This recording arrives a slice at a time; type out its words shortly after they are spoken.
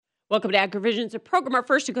Welcome to AgriVisions, a program of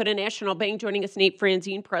First Dakota National Bank. Joining us, Nate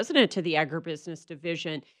Franzén, president of the Agribusiness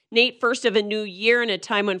Division. Nate, first of a new year and a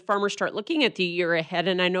time when farmers start looking at the year ahead,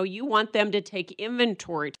 and I know you want them to take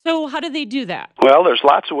inventory. So how do they do that? Well, there's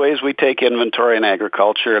lots of ways we take inventory in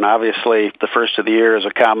agriculture, and obviously the first of the year is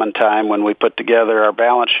a common time when we put together our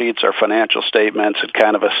balance sheets, our financial statements, and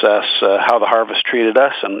kind of assess how the harvest treated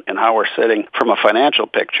us and how we're sitting from a financial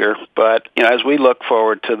picture. But, as we look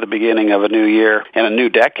forward to the beginning of a new year and a new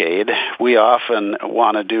decade, we often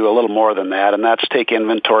want to do a little more than that, and that's take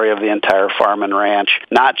inventory of the entire farm and ranch,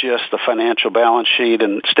 not just the financial balance sheet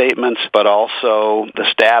and statements, but also the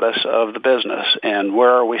status of the business and where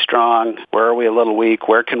are we strong, where are we a little weak,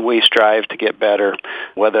 where can we strive to get better,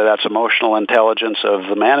 whether that's emotional intelligence of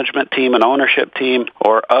the management team and ownership team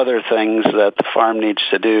or other things that the farm needs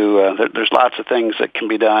to do. There's lots of things that can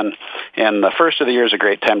be done, and the first of the year is a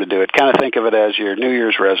great time to do it. Kind of think of it as your New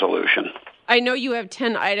Year's resolution. I know you have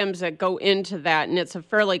 10 items that go into that, and it's a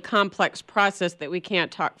fairly complex process that we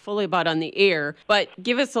can't talk fully about on the air, but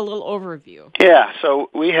give us a little overview. Yeah, so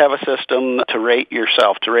we have a system to rate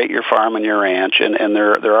yourself, to rate your farm and your ranch, and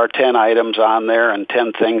there are 10 items on there and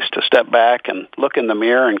 10 things to step back and look in the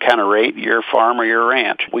mirror and kind of rate your farm or your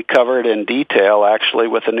ranch. We cover it in detail, actually,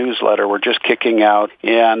 with a newsletter we're just kicking out,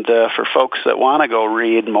 and for folks that want to go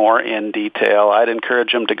read more in detail, I'd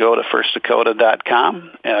encourage them to go to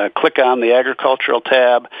firstdakota.com, click on the agricultural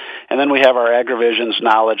tab, and then we have our AgriVisions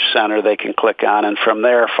Knowledge Center they can click on, and from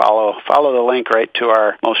there follow the link right to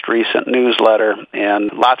our most recent newsletter,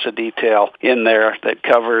 and lots of detail in there that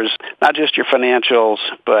covers not just your financials,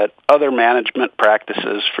 but other management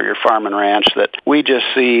practices for your farm and ranch that we just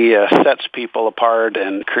see sets people apart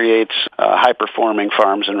and creates high-performing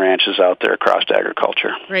farms and ranches out there across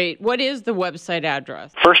agriculture. Great. What is the website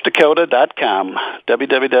address? firstdakota.com,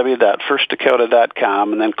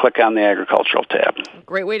 www.firstdakota.com, and then click on the agricultural tab.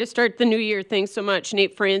 Great way to start the new year. Thanks so much.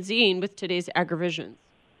 Nate Franzén with today's AgriVisions.